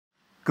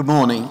Good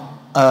morning.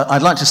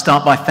 I'd like to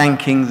start by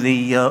thanking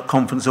the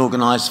conference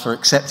organisers for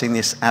accepting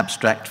this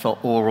abstract for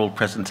oral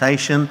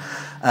presentation,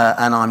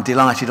 and I'm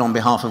delighted on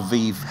behalf of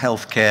ViiV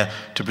Healthcare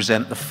to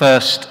present the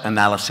first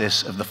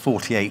analysis of the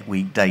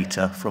 48-week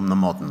data from the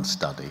MODERN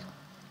study.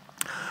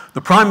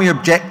 The primary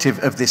objective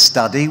of this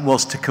study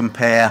was to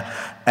compare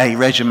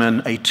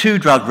a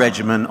two-drug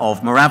regimen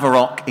of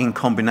Maraviroc in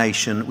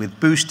combination with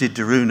boosted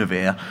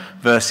darunavir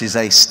versus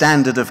a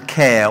standard of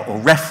care or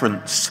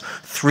reference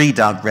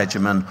three-drug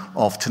regimen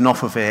of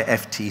tenofovir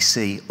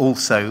FTC,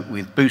 also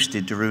with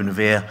boosted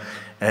darunavir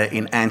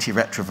in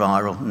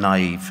antiretroviral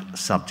naive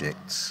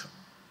subjects.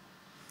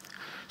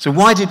 So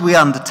why did we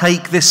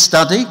undertake this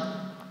study?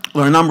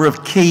 There are a number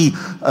of key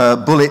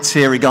bullets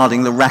here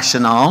regarding the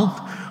rationale.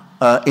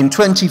 In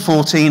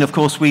 2014, of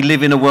course, we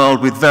live in a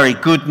world with very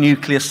good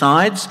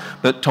nucleosides,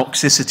 but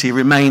toxicity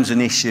remains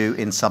an issue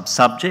in some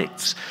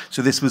subjects.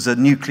 So this was a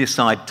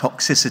nucleoside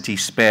toxicity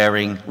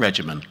sparing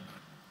regimen.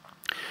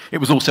 It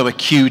was also a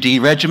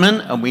QD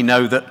regimen, and we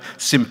know that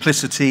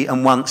simplicity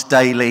and once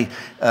daily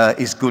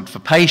is good for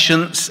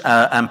patients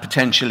and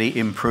potentially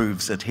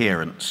improves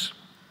adherence.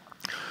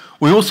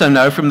 We also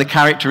know from the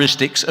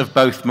characteristics of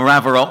both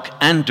Maraviroc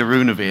and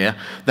darunavir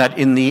that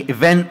in the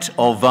event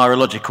of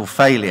virological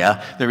failure,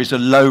 there is a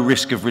low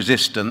risk of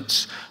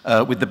resistance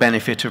with the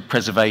benefit of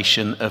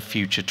preservation of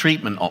future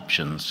treatment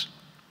options.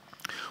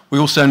 We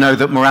also know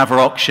that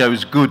Maraviroc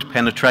shows good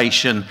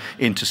penetration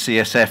into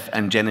CSF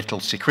and genital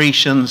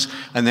secretions,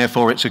 and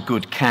therefore it's a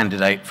good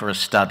candidate for a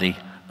study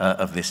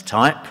of this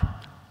type.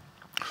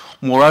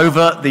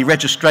 Moreover, the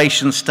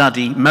registration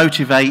study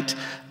Motivate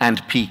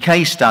and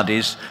PK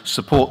studies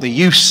support the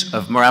use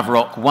of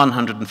Maraviroc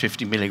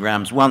 150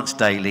 milligrams once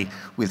daily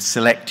with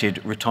selected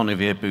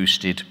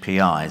ritonavir-boosted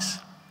PIs.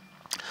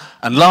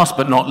 And last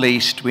but not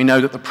least, we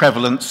know that the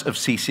prevalence of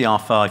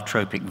CCR5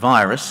 tropic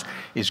virus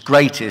is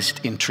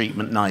greatest in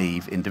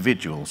treatment-naive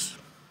individuals.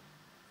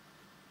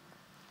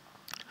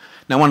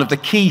 Now, one of the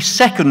key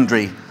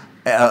secondary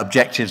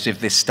objectives of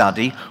this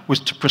study was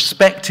to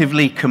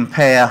prospectively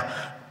compare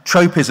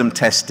tropism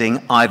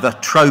testing, either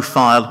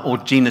trophile or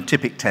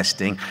genotypic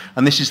testing,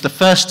 and this is the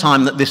first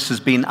time that this has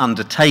been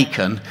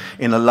undertaken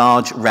in a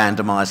large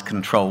randomized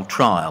controlled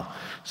trial.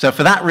 So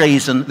for that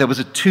reason, there was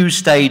a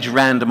two-stage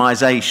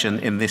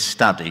randomization in this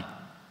study.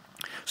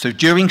 So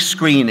during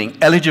screening,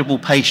 eligible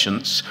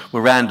patients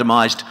were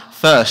randomized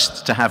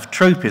first to have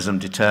tropism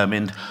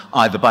determined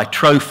either by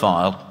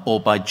trophile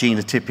or by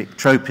genotypic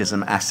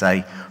tropism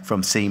assay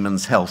from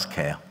Siemens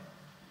Healthcare.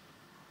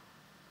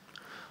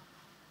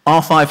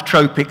 R5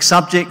 tropic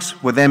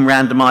subjects were then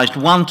randomized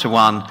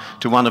 1-to-1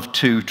 to one of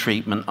two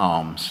treatment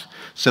arms.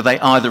 So they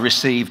either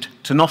received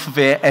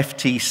tenofovir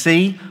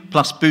FTC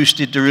plus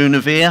boosted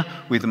darunavir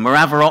with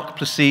Maraviroc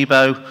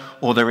placebo,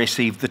 or they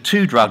received the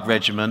two-drug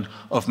regimen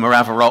of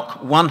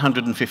Maraviroc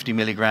 150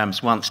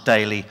 milligrams once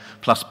daily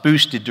plus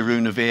boosted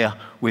darunavir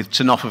with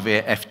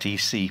tenofovir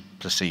FTC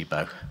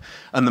placebo.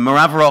 And the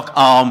Maraviroc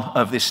arm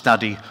of this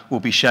study will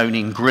be shown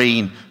in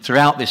green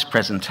throughout this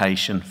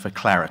presentation for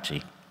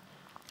clarity.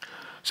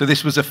 So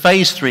this was a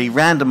phase 3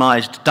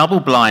 randomized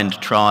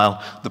double-blind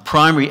trial. The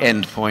primary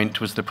endpoint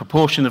was the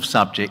proportion of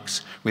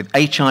subjects with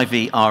HIV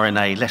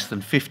RNA less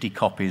than 50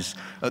 copies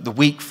at the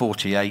week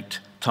 48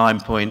 time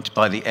point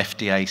by the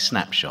FDA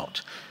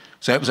snapshot.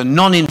 So it was a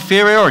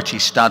non-inferiority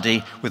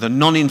study with a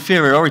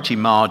non-inferiority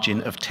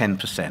margin of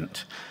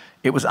 10%.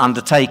 It was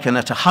undertaken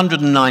at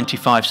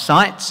 195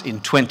 sites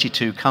in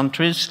 22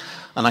 countries,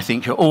 and I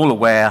think you're all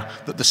aware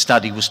that the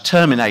study was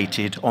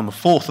terminated on the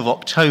 4th of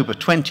October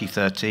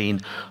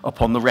 2013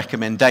 upon the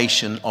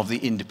recommendation of the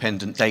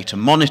Independent Data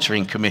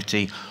Monitoring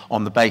Committee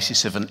on the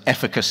basis of an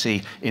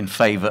efficacy in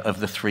favour of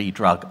the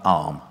three-drug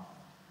arm.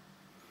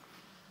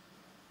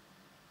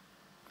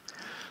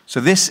 So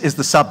this is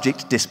the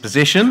subject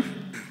disposition.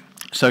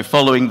 So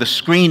following the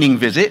screening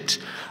visit,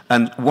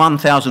 and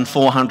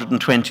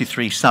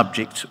 1,423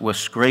 subjects were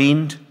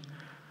screened.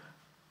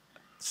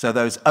 So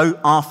those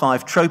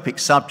R5 tropic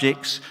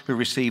subjects who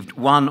received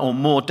one or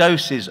more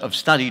doses of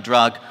study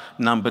drug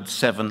numbered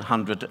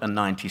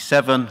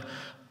 797,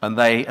 and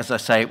they, as I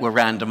say, were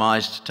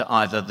randomized to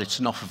either the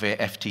tenofovir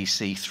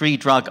FTC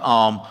three-drug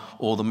arm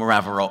or the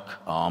Maraviroc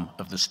arm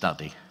of the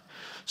study.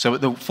 So at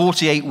the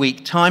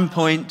 48-week time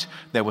point,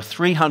 there were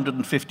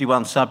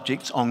 351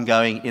 subjects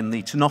ongoing in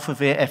the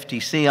tenofovir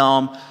FTC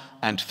arm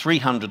and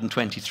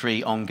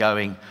 323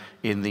 ongoing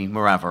in the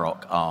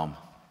Maraviroc arm.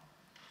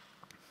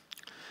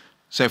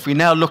 So if we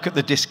now look at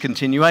the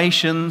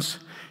discontinuations,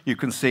 you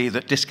can see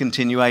that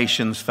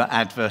discontinuations for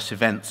adverse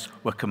events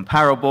were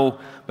comparable,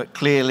 but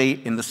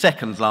clearly in the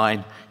second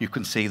line, you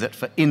can see that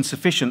for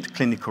insufficient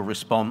clinical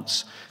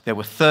response, there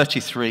were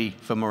 33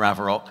 for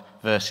Maraviroc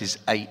versus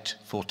 8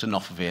 for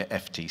tenofovir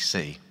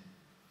FTC.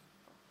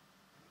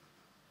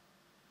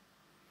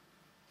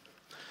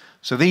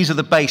 So these are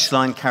the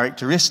baseline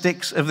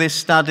characteristics of this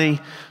study,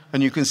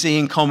 and you can see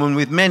in common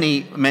with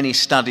many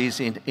studies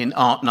in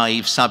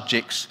ART-naive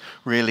subjects,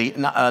 really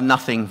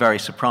nothing very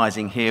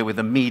surprising here, with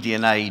a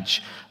median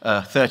age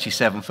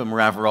 37 for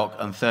Maraviroc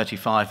and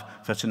 35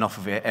 for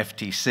tenofovir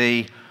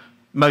FTC.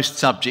 Most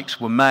subjects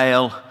were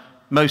male,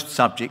 most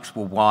subjects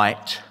were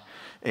white.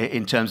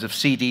 In terms of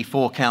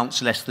CD4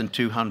 counts, less than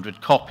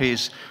 200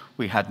 copies.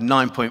 We had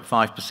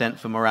 9.5%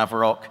 for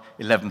Maraviroc,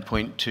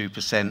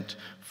 11.2%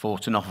 for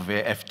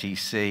tenofovir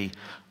FTC,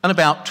 and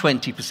about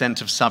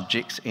 20% of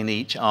subjects in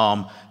each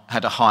arm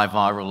had a high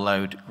viral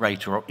load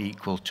greater or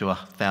equal to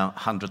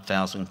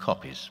 100,000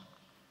 copies.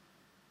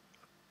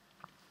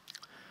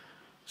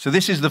 So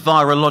this is the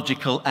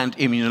virological and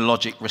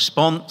immunologic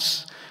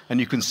response,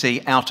 and you can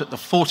see out at the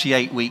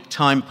 48-week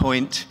time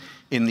point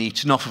in the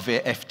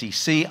tenofovir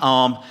FTC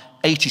arm,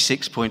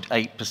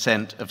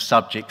 86.8% of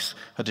subjects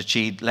had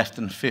achieved less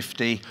than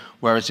 50,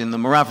 whereas in the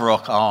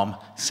Maraviroc arm,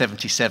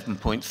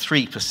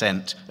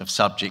 77.3% of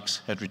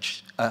subjects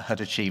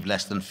had achieved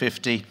less than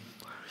 50.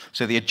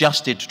 So the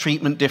adjusted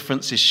treatment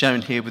difference is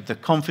shown here with the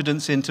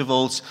confidence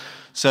intervals.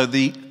 So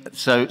the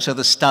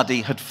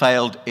study had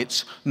failed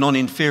its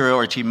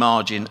non-inferiority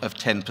margin of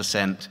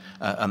 10%,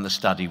 and the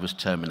study was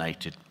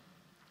terminated.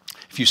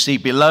 If you see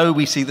below,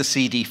 we see the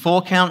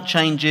CD4 count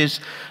changes,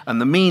 and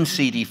the mean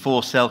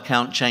CD4 cell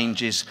count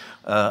changes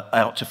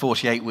out to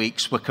 48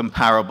 weeks were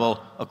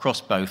comparable across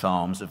both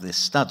arms of this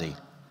study.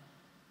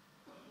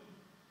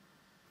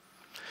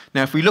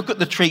 Now, if we look at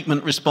the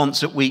treatment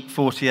response at week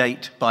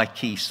 48 by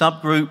key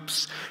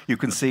subgroups, you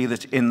can see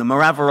that in the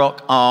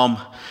Maraviroc arm,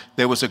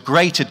 there was a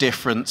greater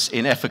difference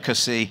in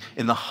efficacy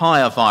in the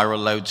higher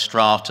viral load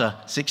strata,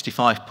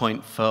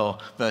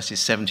 65.4 versus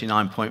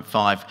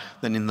 79.5,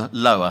 than in the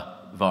lower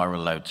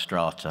viral load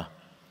strata.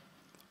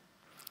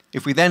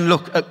 If we then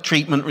look at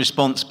treatment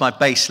response by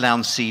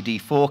baseline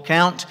CD4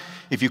 count,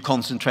 if you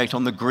concentrate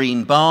on the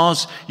green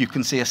bars, you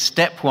can see a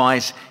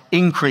stepwise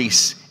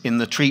increase in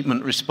the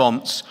treatment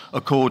response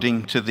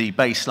according to the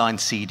baseline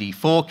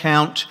CD4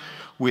 count,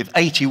 with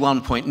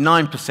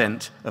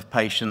 81.9% of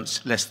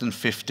patients less than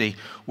 50,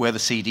 where the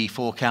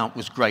CD4 count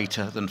was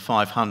greater than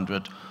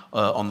 500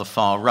 on the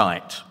far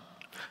right.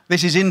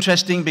 This is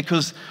interesting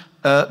because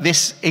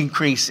this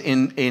increase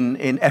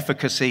in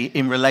efficacy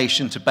in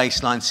relation to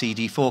baseline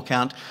CD4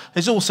 count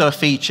is also a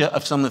feature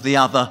of some of the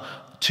other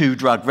 2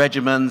 drug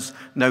regimens.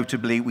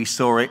 Notably, we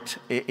saw it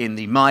in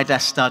the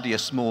MIDAS study, a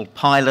small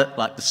pilot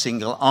like the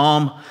single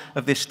arm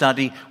of this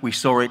study. We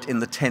saw it in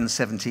the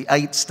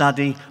 1078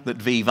 study that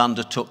ViiV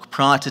undertook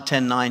prior to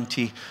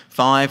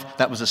 1095.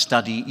 That was a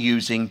study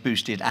using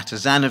boosted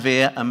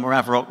atazanavir and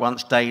Maraviroc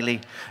once daily.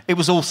 It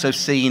was also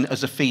seen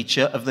as a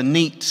feature of the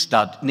NEAT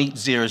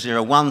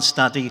 001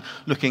 study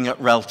looking at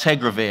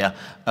raltegravir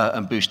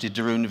and boosted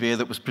darunavir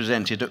that was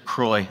presented at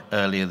CROI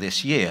earlier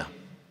this year.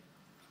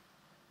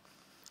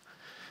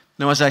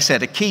 Now, as I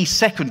said, a key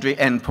secondary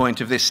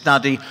endpoint of this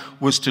study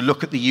was to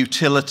look at the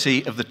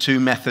utility of the 2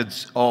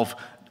 methods of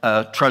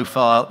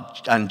profile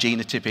and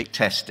genotypic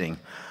testing.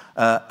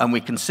 And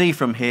we can see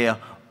from here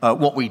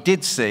what we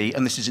did see,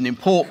 and this is an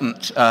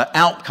important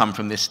outcome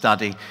from this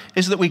study,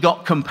 is that we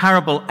got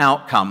comparable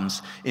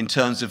outcomes in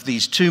terms of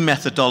these 2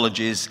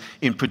 methodologies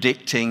in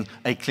predicting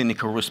a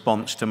clinical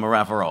response to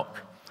Maraviroc.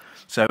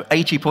 So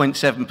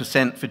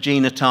 80.7% for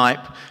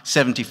genotype,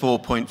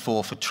 74.4%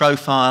 for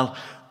profile.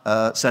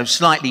 So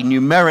slightly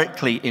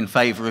numerically in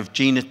favor of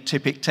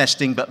genotypic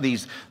testing, but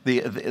these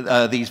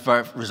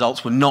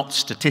results were not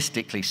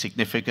statistically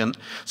significant.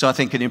 So I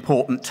think an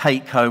important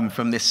take-home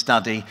from this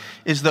study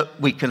is that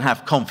we can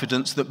have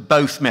confidence that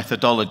both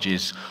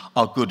methodologies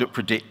are good at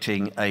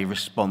predicting a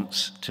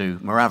response to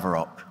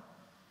Maraviroc.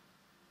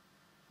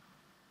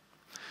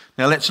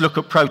 Now let's look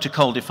at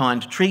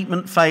protocol-defined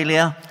treatment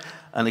failure.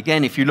 And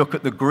again, if you look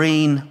at the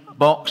green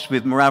box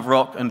with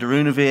Maraviroc and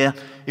darunavir,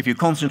 if you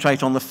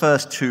concentrate on the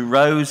first 2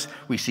 rows,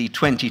 we see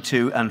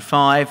 22 and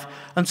 5.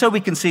 And so we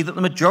can see that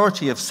the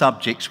majority of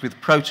subjects with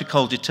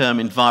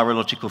protocol-determined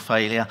virological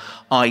failure,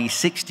 i.e.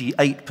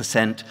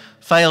 68%,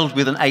 failed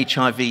with an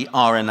HIV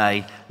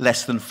RNA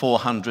less than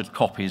 400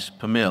 copies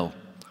per mil.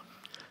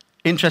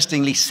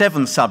 Interestingly,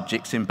 7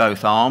 subjects in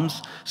both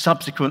arms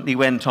subsequently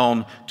went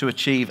on to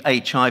achieve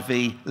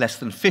HIV less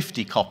than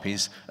 50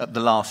 copies at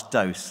the last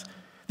dose.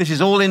 This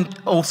is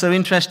also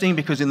interesting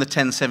because in the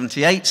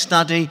 1078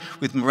 study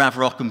with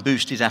Maraviroc and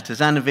boosted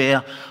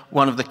atazanavir,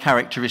 one of the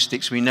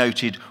characteristics we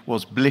noted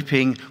was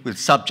blipping, with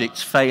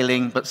subjects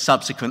failing but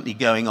subsequently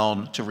going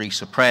on to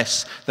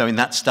resuppress, though in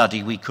that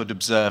study we could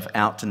observe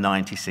out to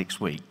 96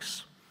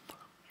 weeks.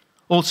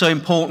 Also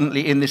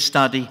importantly in this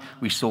study,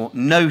 we saw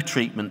no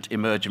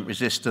treatment-emergent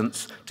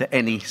resistance to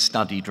any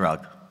study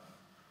drug.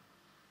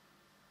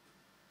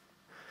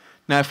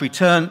 Now, if we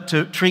turn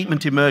to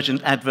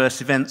treatment-emergent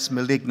adverse events,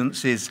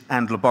 malignancies,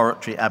 and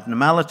laboratory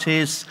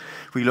abnormalities,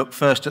 if we look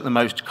first at the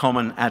most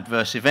common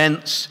adverse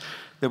events,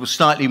 there was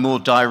slightly more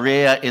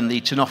diarrhea in the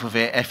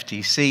tenofovir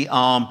FTC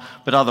arm,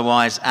 but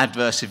otherwise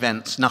adverse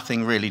events,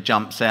 nothing really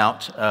jumps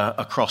out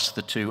across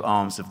the 2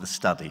 arms of the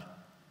study.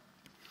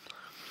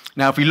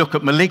 Now, if we look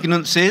at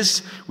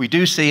malignancies, we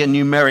do see a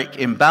numeric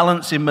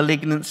imbalance in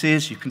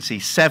malignancies. You can see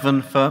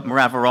 7 for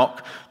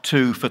Maraviroc,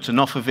 2 for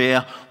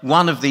tenofovir.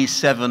 One of these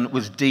 7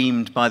 was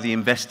deemed by the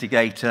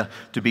investigator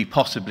to be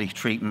possibly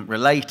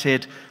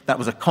treatment-related. That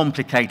was a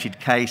complicated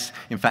case.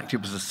 In fact,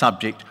 it was a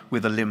subject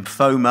with a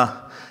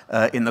lymphoma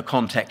in the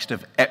context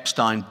of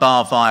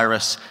Epstein-Barr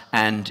virus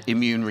and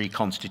immune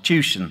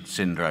reconstitution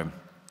syndrome.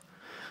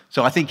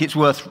 So I think it's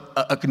worth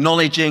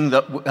acknowledging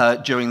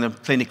that during the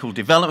clinical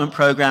development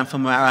program for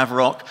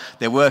Maraviroc,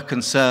 there were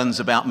concerns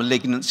about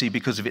malignancy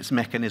because of its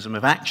mechanism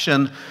of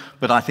action,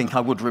 but I think I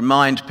would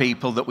remind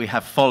people that we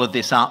have followed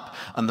this up,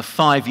 and the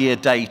 5-year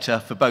data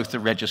for both the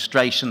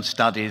registration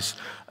studies,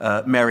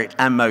 MERIT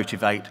and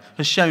MOTIVATE,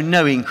 has shown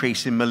no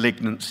increase in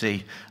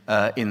malignancy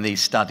in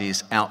these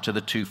studies out to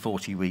the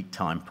 240-week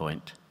time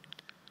point.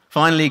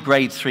 Finally,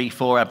 grade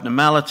 3-4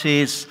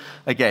 abnormalities.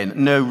 Again,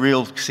 no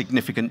real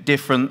significant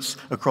difference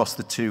across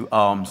the 2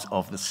 arms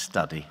of the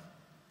study.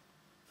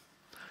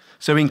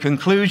 So in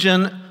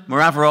conclusion,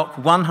 Maraviroc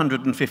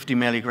 150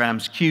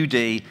 milligrams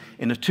QD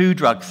in a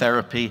 2-drug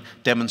therapy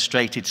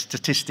demonstrated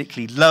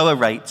statistically lower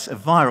rates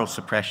of viral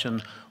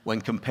suppression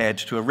when compared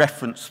to a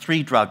reference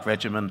 3-drug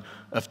regimen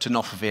of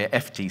tenofovir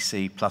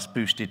FTC plus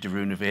boosted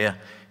darunavir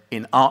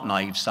in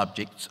ART-naive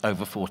subjects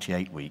over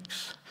 48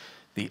 weeks.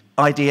 The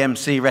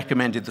IDMC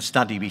recommended the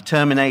study be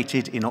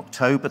terminated in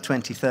October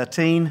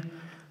 2013.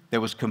 There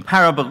was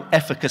comparable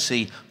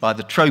efficacy by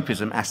the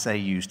tropism assay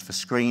used for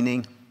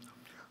screening.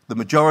 The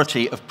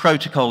majority of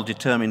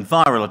protocol-determined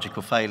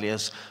virological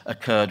failures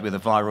occurred with a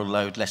viral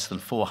load less than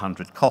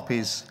 400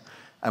 copies,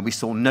 and we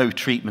saw no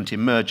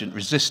treatment-emergent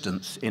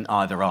resistance in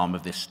either arm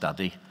of this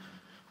study.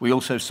 We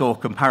also saw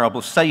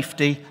comparable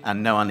safety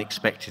and no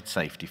unexpected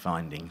safety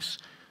findings.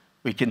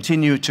 We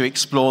continue to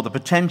explore the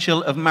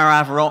potential of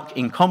Maraviroc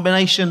in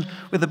combination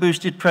with a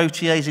boosted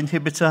protease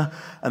inhibitor,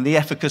 and the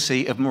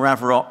efficacy of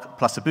Maraviroc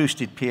plus a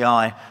boosted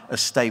PI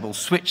as stable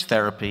switch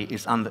therapy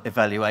is under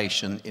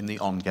evaluation in the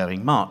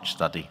ongoing MARCH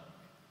study.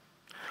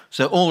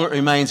 So all that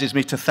remains is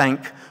me to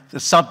thank the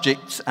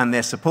subjects and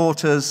their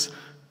supporters,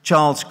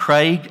 Charles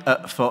Craig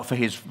for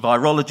his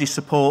virology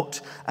support,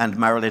 and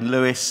Marilyn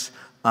Lewis,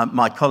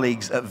 my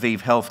colleagues at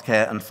ViiV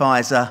Healthcare and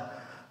Pfizer,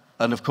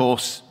 and of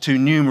course, too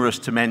numerous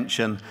to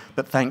mention,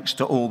 but thanks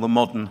to all the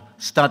modern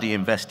study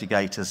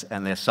investigators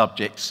and their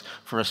subjects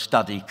for a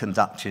study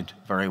conducted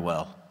very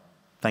well.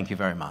 Thank you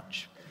very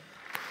much.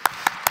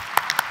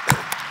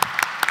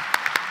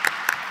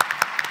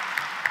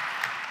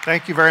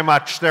 Thank you very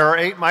much. There are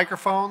 8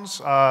 microphones.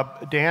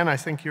 Dan, I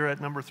think you're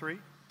at number 3.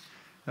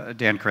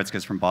 Dan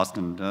Kritzkis from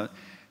Boston.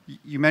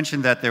 You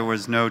mentioned that there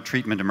was no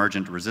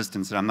treatment-emergent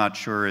resistance, and I'm not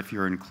sure if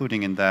you're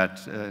including in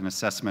that an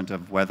assessment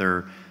of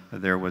whether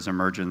there was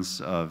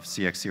emergence of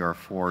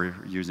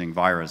CXCR4 using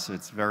virus.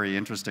 It's very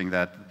interesting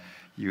that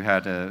you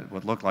had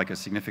what looked like a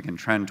significant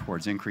trend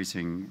towards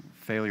increasing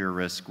failure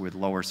risk with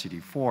lower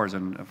CD4s,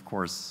 and of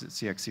course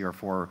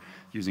CXCR4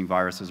 using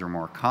viruses are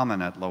more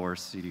common at lower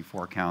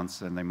CD4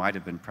 counts, and they might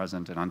have been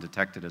present and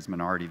undetected as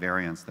minority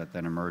variants that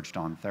then emerged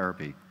on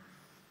therapy.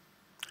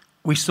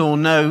 We saw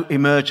no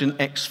emergent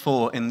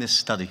X4 in this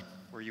study.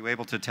 Were you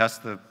able to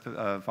test the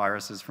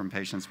viruses from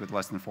patients with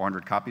less than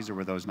 400 copies, or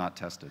were those not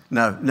tested?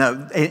 No,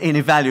 in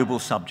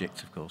evaluable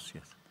subjects, of course,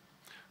 yes.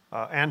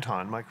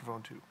 Anton,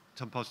 microphone 2.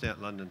 Tom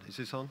Posniak, London. Is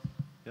this on?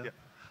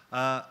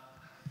 Yeah.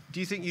 Do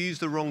you think you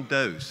used the wrong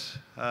dose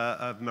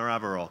of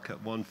Maraviroc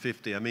at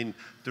 150? I mean,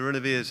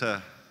 darunavir is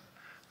a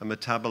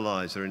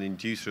metabolizer, an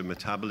inducer of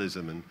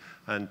metabolism,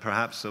 and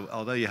perhaps,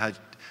 although you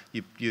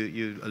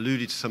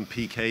alluded to some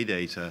PK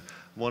data,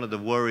 one of the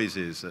worries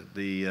is that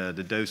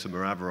the dose of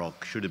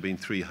Maraviroc should have been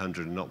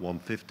 300 and not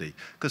 150.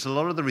 Because a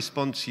lot of the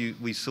response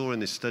we saw in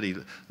this study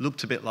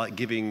looked a bit like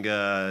giving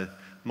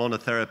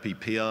monotherapy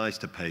PIs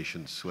to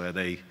patients where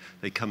they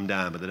come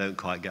down but they don't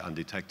quite get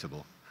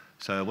undetectable.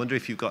 So I wonder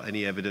if you've got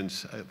any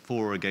evidence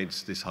for or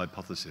against this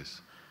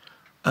hypothesis.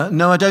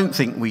 No, I don't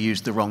think we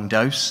used the wrong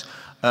dose.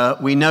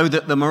 We know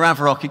that the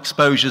Maraviroc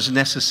exposures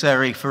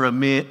necessary for a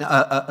near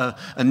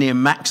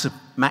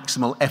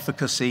maximal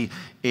efficacy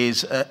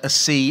is a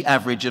C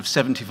average of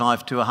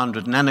 75 to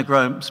 100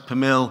 nanograms per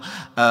mil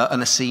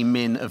and a C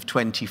min of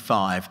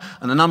 25.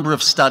 And a number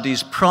of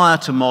studies prior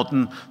to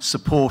modern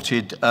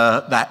supported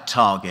that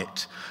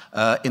target.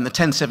 In the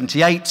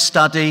 1078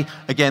 study,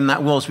 again,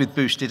 that was with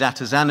boosted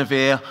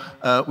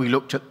atazanavir, we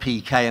looked at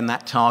PK and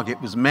that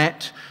target was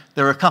met.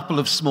 There are a couple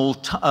of small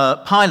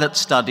pilot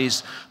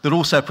studies that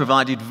also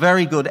provided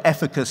very good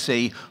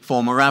efficacy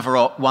for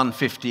Maraviroc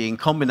 150 in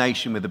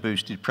combination with a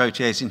boosted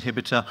protease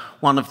inhibitor.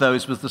 One of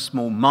those was the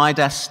small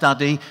MIDAS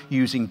study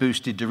using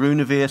boosted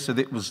darunavir, so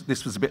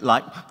this was a bit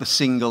like the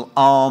single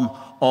arm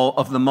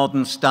of the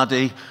modern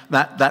study.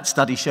 That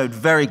study showed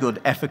very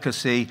good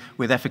efficacy,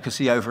 with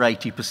efficacy over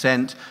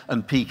 80%,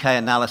 and PK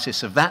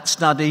analysis of that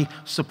study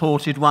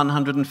supported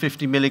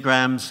 150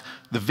 milligrams.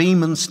 The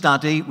Veeman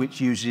study,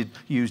 which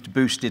used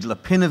boosted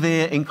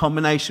lopinavir in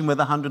combination with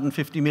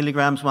 150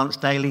 milligrams once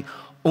daily,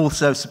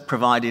 also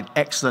provided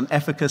excellent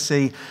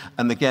efficacy,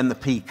 and again, the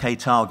PK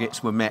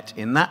targets were met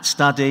in that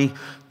study.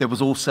 There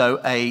was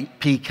also a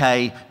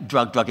PK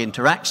drug-drug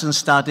interaction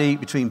study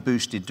between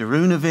boosted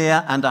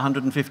darunavir and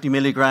 150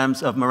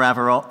 milligrams of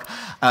Maraviroc.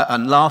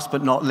 And last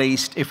but not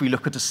least, if we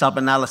look at a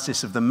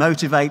sub-analysis of the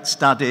Motivate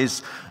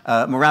studies,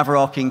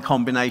 Maraviroc in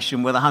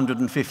combination with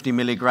 150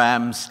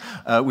 milligrams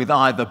with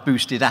either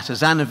boosted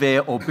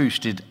atazanavir or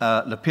boosted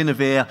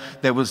lopinavir,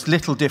 there was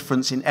little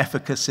difference in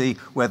efficacy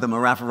whether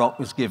Maraviroc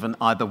was given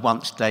either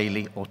once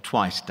daily or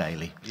twice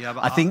daily. Yeah,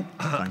 but I think.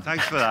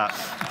 Thanks for that.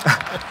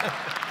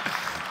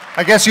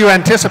 I guess you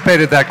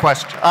anticipated that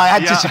question. I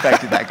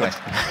anticipated that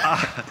question.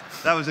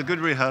 That was a good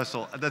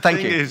rehearsal. The Thank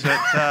thing you. is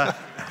that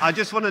I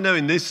just want to know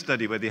in this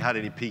study whether you had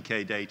any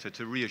PK data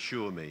to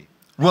reassure me.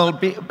 Well,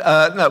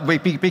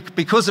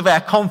 because of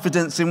our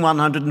confidence in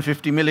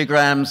 150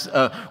 milligrams,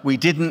 we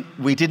didn't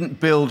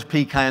build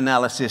PK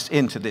analysis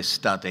into this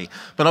study.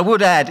 But I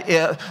would add,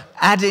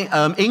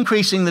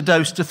 increasing the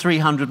dose to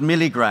 300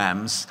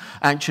 milligrams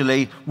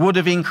actually would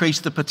have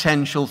increased the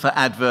potential for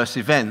adverse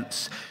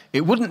events.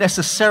 It wouldn't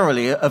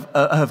necessarily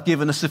have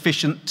given a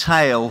sufficient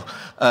tail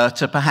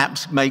to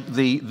perhaps make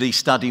the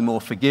study more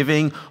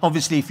forgiving.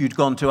 Obviously, if you'd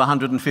gone to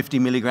 150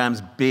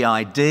 milligrams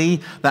BID,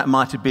 that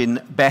might have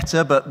been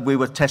better, but we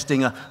were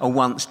testing a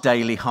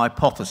once-daily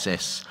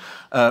hypothesis.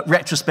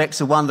 Retrospect's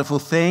a wonderful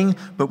thing,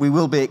 but we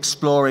will be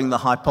exploring the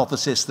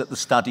hypothesis that the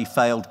study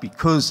failed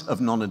because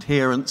of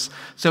non-adherence.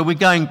 So we're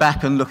going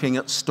back and looking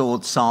at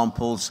stored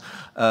samples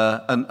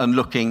and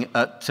looking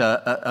at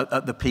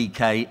the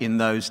PK in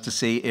those to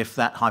see if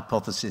that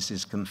hypothesis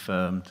is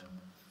confirmed.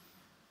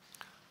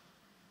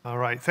 All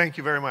right, thank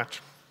you very much.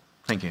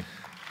 Thank you.